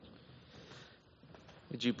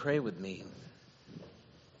Would you pray with me?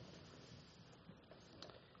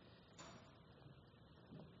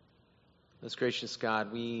 Most gracious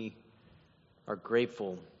God, we are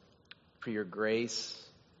grateful for your grace.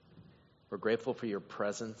 We're grateful for your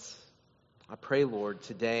presence. I pray, Lord,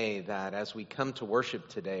 today that as we come to worship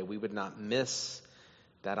today, we would not miss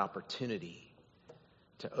that opportunity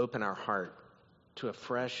to open our heart to a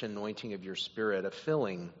fresh anointing of your Spirit, a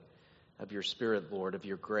filling of your Spirit, Lord, of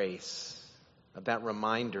your grace, of that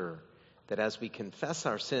reminder that as we confess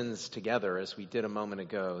our sins together, as we did a moment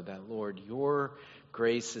ago, that, Lord, your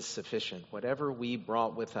grace is sufficient. Whatever we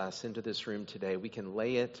brought with us into this room today, we can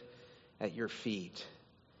lay it at your feet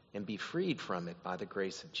and be freed from it by the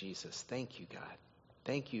grace of Jesus. Thank you, God.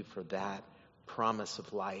 Thank you for that promise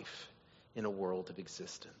of life in a world of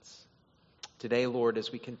existence. Today, Lord, as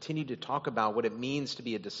we continue to talk about what it means to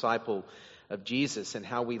be a disciple of Jesus and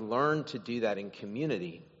how we learn to do that in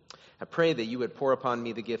community, I pray that you would pour upon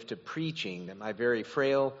me the gift of preaching, that my very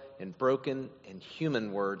frail and broken and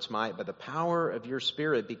human words might, by the power of your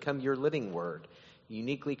Spirit, become your living word,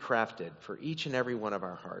 uniquely crafted for each and every one of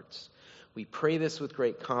our hearts. We pray this with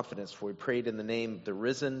great confidence, for we prayed in the name of the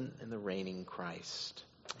risen and the reigning Christ.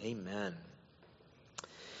 Amen.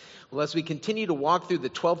 Well, as we continue to walk through the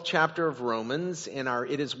 12th chapter of Romans in our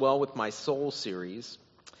It Is Well With My Soul series,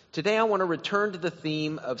 today I want to return to the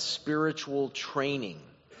theme of spiritual training.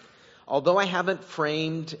 Although I haven't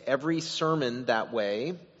framed every sermon that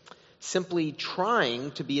way, simply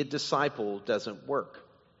trying to be a disciple doesn't work.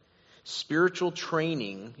 Spiritual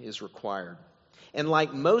training is required. And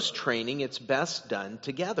like most training, it's best done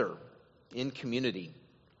together in community.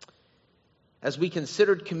 As we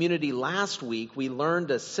considered community last week, we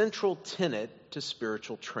learned a central tenet to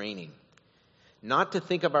spiritual training. Not to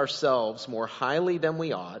think of ourselves more highly than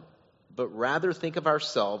we ought, but rather think of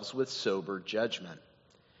ourselves with sober judgment,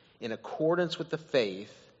 in accordance with the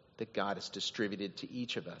faith that God has distributed to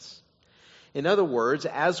each of us. In other words,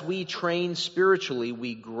 as we train spiritually,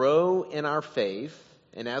 we grow in our faith,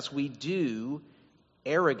 and as we do,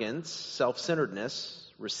 arrogance, self-centeredness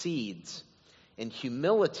recedes, and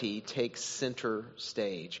humility takes center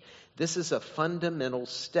stage. This is a fundamental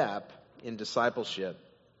step in discipleship.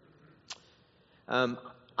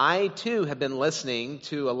 I, too, have been listening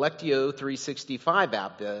to a Lectio 365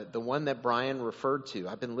 app, the one that Brian referred to.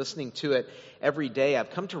 I've been listening to it every day. I've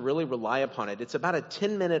come to really rely upon it. It's about a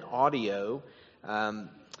 10-minute audio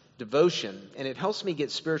devotion, and it helps me get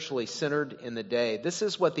spiritually centered in the day. This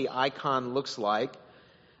is what the icon looks like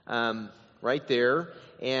right there,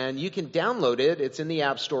 and you can download it. It's in the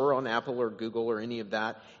App Store on Apple or Google or any of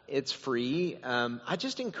that. It's free. I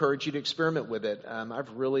just encourage you to experiment with it. I've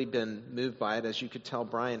really been moved by it, as you could tell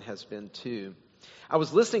Brian has been too. I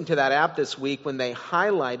was listening to that app this week when they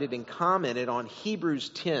highlighted and commented on Hebrews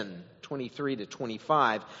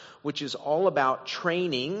 10:23-25, which is all about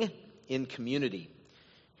training in community.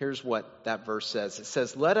 Here's what that verse says. It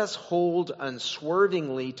says, "Let us hold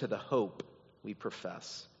unswervingly to the hope we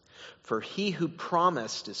profess. For he who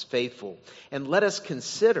promised is faithful. And let us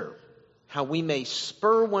consider how we may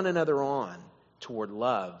spur one another on toward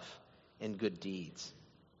love and good deeds.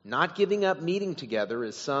 Not giving up meeting together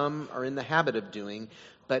as some are in the habit of doing,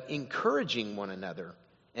 but encouraging one another,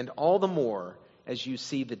 and all the more as you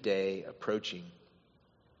see the day approaching."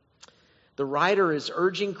 The writer is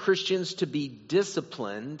urging Christians to be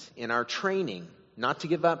disciplined in our training, not to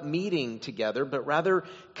give up meeting together, but rather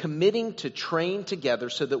committing to train together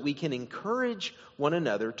so that we can encourage one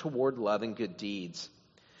another toward love and good deeds.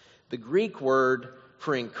 The Greek word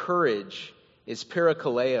for encourage is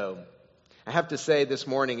parakaleo. I have to say this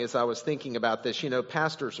morning as I was thinking about this,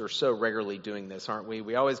 pastors are so regularly doing this, aren't we?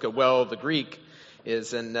 We always go, well, the Greek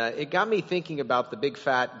is, and it got me thinking about the Big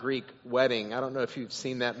Fat Greek Wedding. I don't know if you've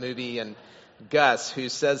seen that movie, and Gus, who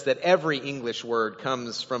says that every English word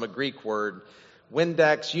comes from a Greek word.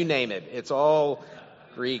 Windex, you name it. It's all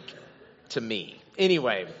Greek to me.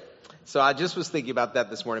 Anyway, so I just was thinking about that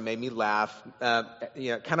this morning. Made me laugh.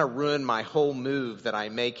 Kind of ruined my whole move that I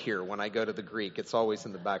make here when I go to the Greek. It's always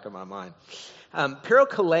in the back of my mind.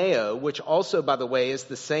 Parakaleo, which also, by the way, is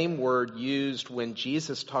the same word used when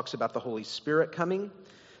Jesus talks about the Holy Spirit coming.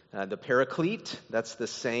 The Paraclete, that's the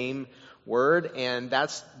same word. And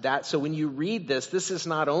that's that. So when you read this, this is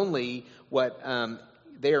not only what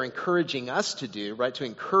they are encouraging us to do, right? To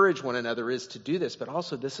encourage one another is to do this, but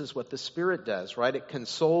also this is what the Spirit does, right? It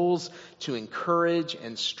consoles, to encourage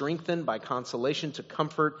and strengthen by consolation, to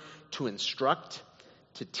comfort, to instruct,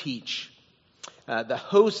 to teach. The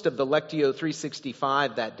host of the Lectio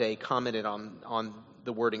 365 that day commented on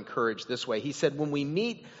the word encourage this way. He said, when we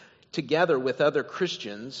meet together with other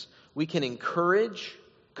Christians, we can encourage,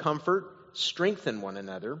 comfort, strengthen one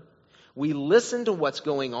another. We listen to what's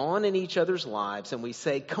going on in each other's lives and we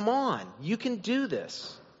say, come on, you can do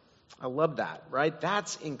this. I love that, right?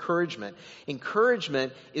 That's encouragement.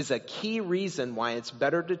 Encouragement is a key reason why it's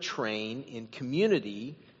better to train in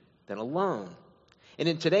community than alone. And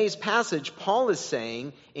in today's passage, Paul is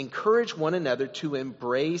saying, encourage one another to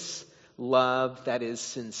embrace love that is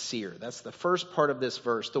sincere. That's the first part of this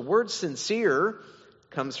verse. The word sincere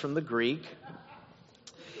comes from the Greek,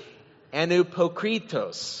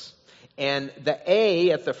 anupokritos. And the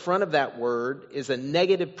A at the front of that word is a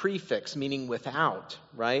negative prefix, meaning without,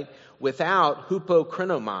 right? Without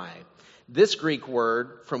hupokrinomai. This Greek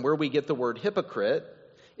word, from where we get the word hypocrite,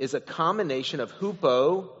 is a combination of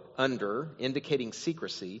hupo, under, indicating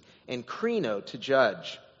secrecy, and krino, to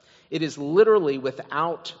judge. It is literally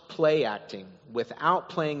without play acting, without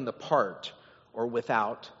playing the part, or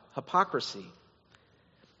without hypocrisy.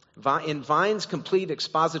 In Vine's complete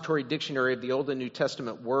expository dictionary of the Old and New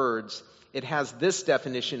Testament words, it has this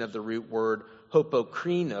definition of the root word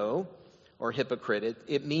hopokrino, or hypocrite.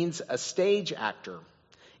 It means a stage actor.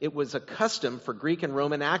 It was a custom for Greek and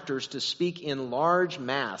Roman actors to speak in large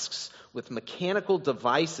masks with mechanical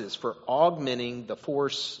devices for augmenting the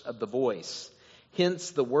force of the voice.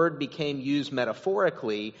 Hence, the word became used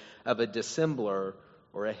metaphorically of a dissembler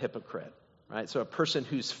or a hypocrite, right? So a person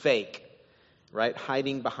who's fake, right,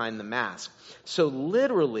 hiding behind the mask. So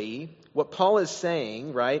literally, what Paul is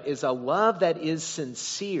saying, right, is a love that is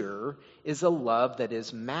sincere is a love that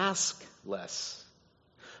is maskless.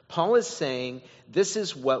 Paul is saying this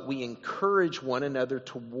is what we encourage one another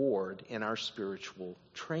toward in our spiritual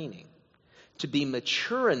training. To be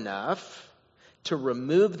mature enough to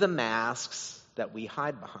remove the masks that we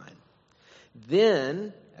hide behind.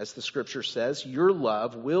 Then, as the scripture says, your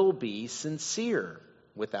love will be sincere,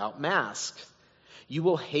 without masks. You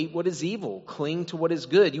will hate what is evil, cling to what is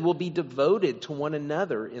good. You will be devoted to one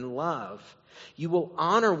another in love. You will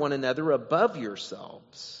honor one another above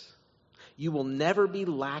yourselves. You will never be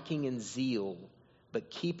lacking in zeal, but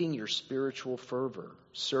keeping your spiritual fervor,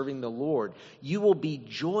 serving the Lord. You will be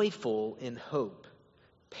joyful in hope,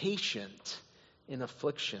 patient in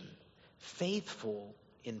affliction, faithful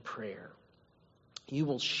in prayer. You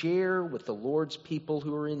will share with the Lord's people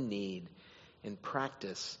who are in need and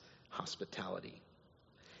practice hospitality.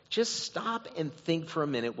 Just stop and think for a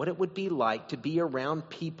minute what it would be like to be around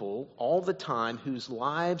people all the time whose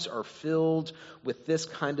lives are filled with this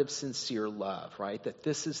kind of sincere love, right? That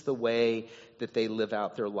this is the way that they live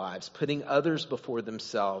out their lives, putting others before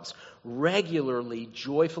themselves, regularly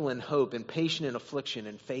joyful in hope and patient in affliction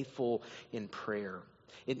and faithful in prayer.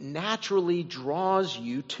 It naturally draws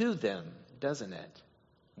you to them, doesn't it?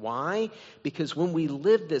 Why? Because when we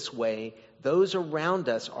live this way, those around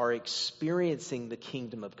us are experiencing the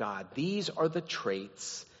kingdom of God. These are the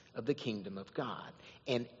traits of the kingdom of God.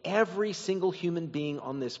 And every single human being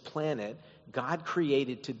on this planet, God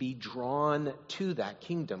created to be drawn to that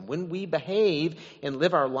kingdom. When we behave and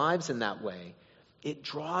live our lives in that way, it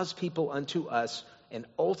draws people unto us and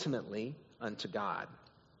ultimately unto God.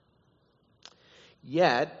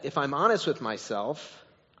 Yet, if I'm honest with myself,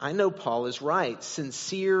 I know Paul is right.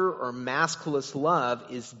 Sincere or maskless love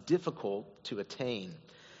is difficult to attain.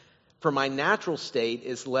 For my natural state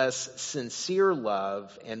is less sincere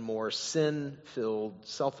love and more sin-filled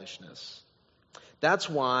selfishness. That's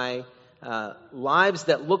why lives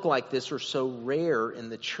that look like this are so rare in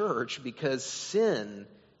the church, because sin,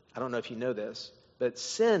 I don't know if you know this, but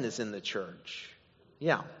sin is in the church.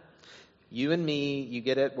 Yeah. You and me, you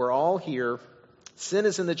get it, we're all here. Sin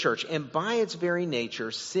is in the church, and by its very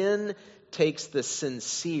nature, sin takes the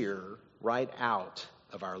sincere right out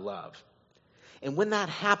of our love. And when that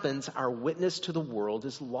happens, our witness to the world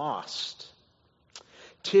is lost.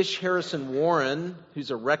 Tish Harrison Warren,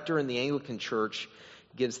 who's a rector in the Anglican Church,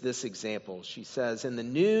 gives this example. She says, in the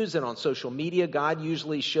news and on social media, God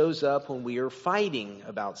usually shows up when we are fighting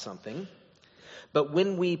about something. But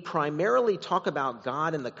when we primarily talk about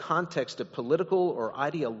God in the context of political or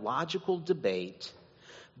ideological debate,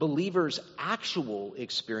 believers' actual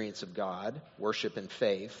experience of God, worship and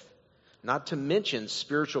faith, not to mention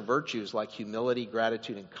spiritual virtues like humility,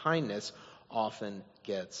 gratitude, and kindness, often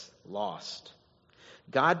gets lost.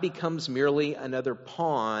 God becomes merely another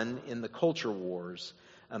pawn in the culture wars,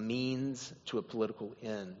 a means to a political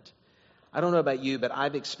end. I don't know about you, but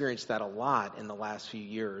I've experienced that a lot in the last few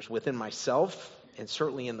years within myself and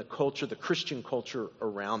certainly in the culture, the Christian culture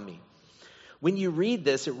around me. When you read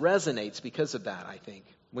this, it resonates because of that, I think.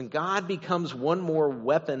 When God becomes one more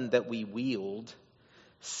weapon that we wield,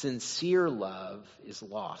 sincere love is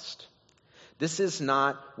lost. This is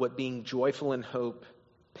not what being joyful in hope,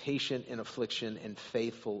 patient in affliction, and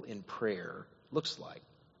faithful in prayer looks like.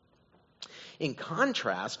 In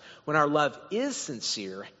contrast, when our love is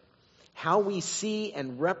sincere, how we see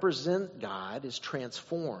and represent God is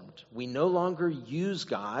transformed. We no longer use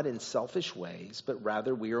God in selfish ways, but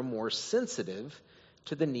rather we are more sensitive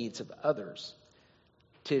to the needs of others.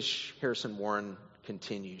 Tish Harrison Warren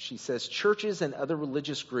continues. She says, churches and other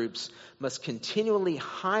religious groups must continually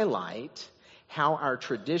highlight how our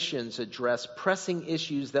traditions address pressing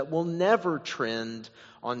issues that will never trend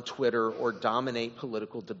on Twitter or dominate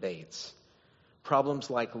political debates. Problems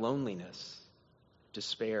like loneliness,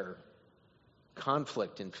 despair,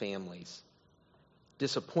 conflict in families,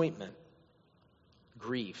 disappointment,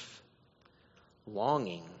 grief,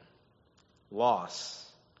 longing, loss,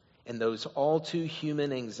 and those all too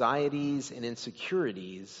human anxieties and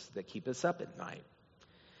insecurities that keep us up at night.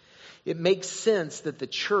 It makes sense that the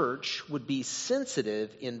church would be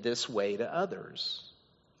sensitive in this way to others,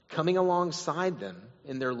 coming alongside them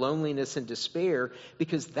in their loneliness and despair,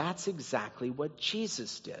 because that's exactly what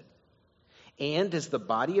Jesus did. And as the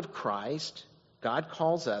body of Christ, God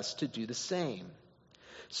calls us to do the same.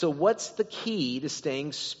 So what's the key to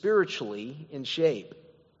staying spiritually in shape?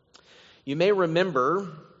 You may remember,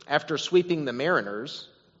 after sweeping the Mariners,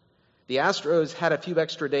 the Astros had a few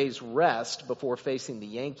extra days rest before facing the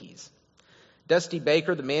Yankees. Dusty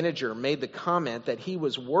Baker, the manager, made the comment that he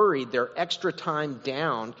was worried their extra time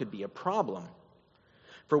down could be a problem.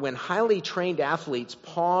 For when highly trained athletes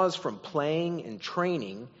pause from playing and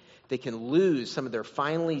training, they can lose some of their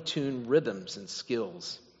finely tuned rhythms and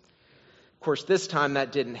skills. Of course, this time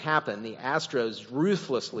that didn't happen. The Astros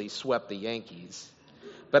ruthlessly swept the Yankees.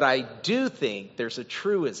 But I do think there's a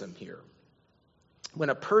truism here. When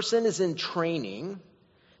a person is in training,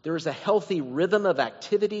 there is a healthy rhythm of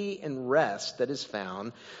activity and rest that is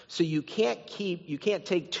found. So you can't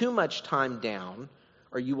take too much time down,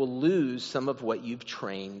 or you will lose some of what you've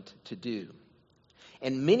trained to do.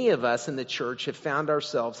 And many of us in the church have found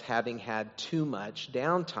ourselves having had too much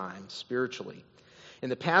downtime spiritually. In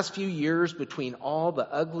the past few years, between all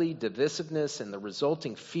the ugly divisiveness and the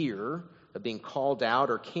resulting fear of being called out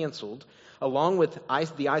or canceled, along with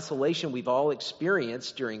the isolation we've all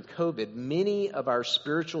experienced during COVID, many of our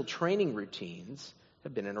spiritual training routines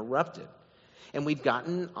have been interrupted. And we've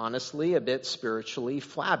gotten, honestly, a bit spiritually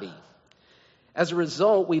flabby. As a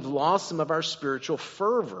result, we've lost some of our spiritual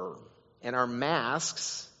fervor, and our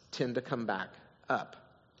masks tend to come back up.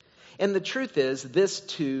 And the truth is, this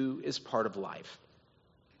too is part of life,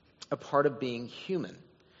 a part of being human.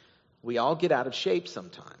 We all get out of shape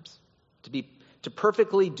sometimes. To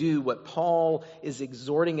perfectly do what Paul is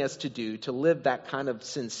exhorting us to do, to live that kind of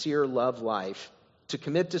sincere love life, to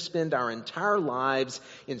commit to spend our entire lives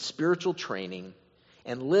in spiritual training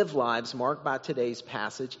and live lives marked by today's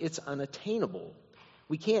passage, it's unattainable.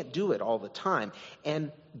 We can't do it all the time.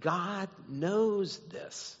 And God knows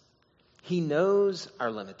this. He knows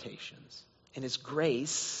our limitations. And His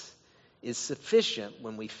grace is sufficient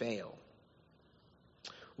when we fail.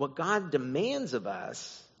 What God demands of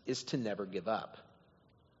us is to never give up.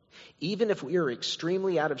 Even if we are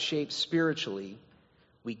extremely out of shape spiritually,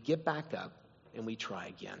 we get back up and we try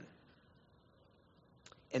again.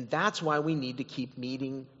 And that's why we need to keep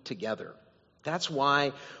meeting together. That's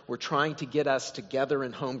why we're trying to get us together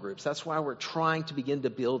in home groups. That's why we're trying to begin to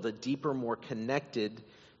build a deeper, more connected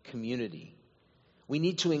community. We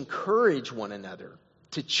need to encourage one another,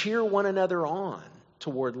 to cheer one another on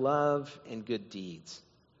toward love and good deeds.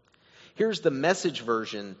 Here's the Message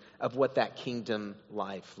version of what that kingdom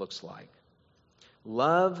life looks like.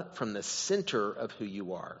 Love from the center of who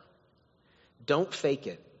you are. Don't fake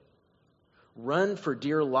it. Run for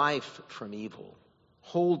dear life from evil.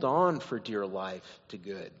 Hold on for dear life to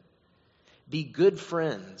good. Be good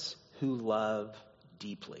friends who love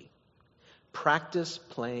deeply. Practice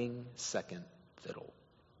playing second fiddle.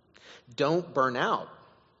 Don't burn out.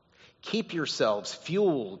 Keep yourselves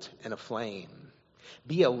fueled and aflame.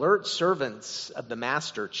 Be alert servants of the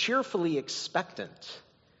Master, cheerfully expectant.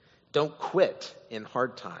 Don't quit in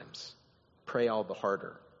hard times. Pray all the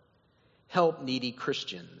harder. Help needy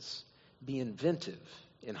Christians. Be inventive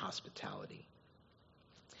in hospitality.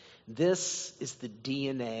 This is the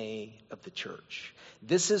DNA of the church.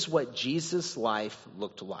 This is what Jesus' life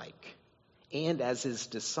looked like. And as His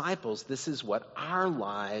disciples, this is what our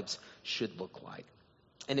lives should look like.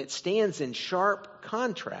 And it stands in sharp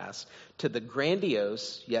contrast to the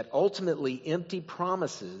grandiose, yet ultimately empty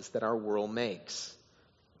promises that our world makes.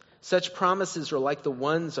 Such promises are like the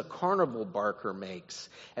ones a carnival barker makes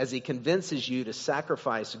as he convinces you to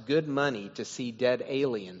sacrifice good money to see dead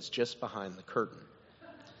aliens just behind the curtain.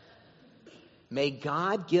 May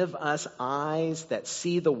God give us eyes that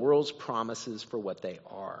see the world's promises for what they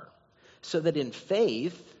are, so that in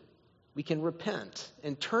faith we can repent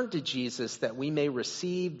and turn to Jesus that we may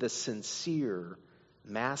receive the sincere,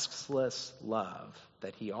 maskless love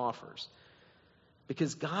that he offers.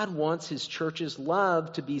 Because God wants his church's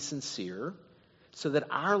love to be sincere, so that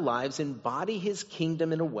our lives embody his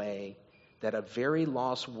kingdom in a way that a very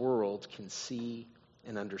lost world can see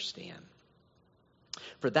and understand.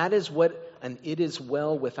 For that is what an "it is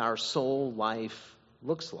well with our soul" life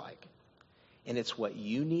looks like. And it's what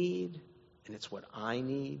you need, and it's what I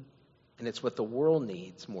need, and it's what the world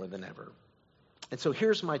needs more than ever. And so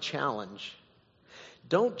here's my challenge.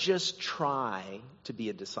 Don't just try to be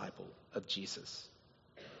a disciple of Jesus.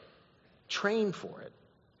 Train for it.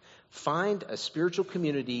 Find a spiritual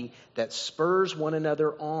community that spurs one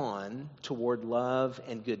another on toward love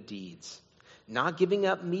and good deeds. Not giving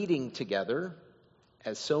up meeting together,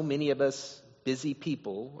 as so many of us busy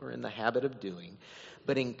people are in the habit of doing,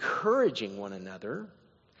 but encouraging one another,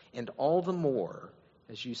 and all the more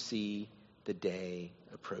as you see the day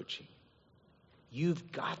approaching.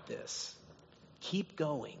 You've got this. Keep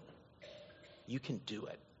going. You can do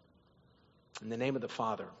it. In the name of the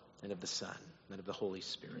Father, and of the Son, and of the Holy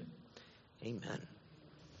Spirit. Amen.